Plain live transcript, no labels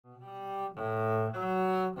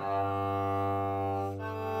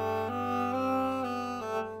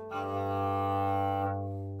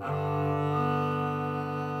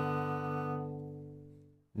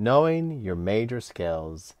Knowing your major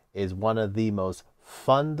scales is one of the most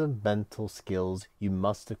fundamental skills you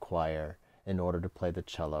must acquire in order to play the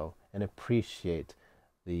cello and appreciate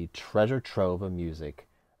the treasure trove of music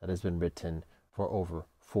that has been written for over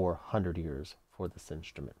 400 years for this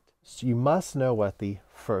instrument. So you must know what the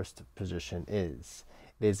first position is.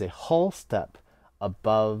 It is a whole step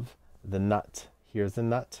above the nut. Here's the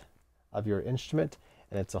nut of your instrument,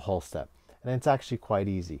 and it's a whole step. And it's actually quite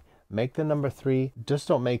easy. Make the number 3. Just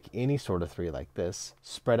don't make any sort of 3 like this.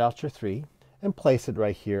 Spread out your 3 and place it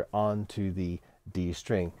right here onto the D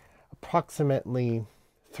string, approximately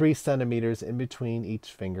 3 centimeters in between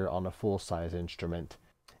each finger on a full-size instrument.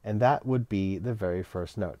 And that would be the very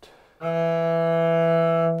first note.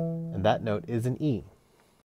 And that note is an E.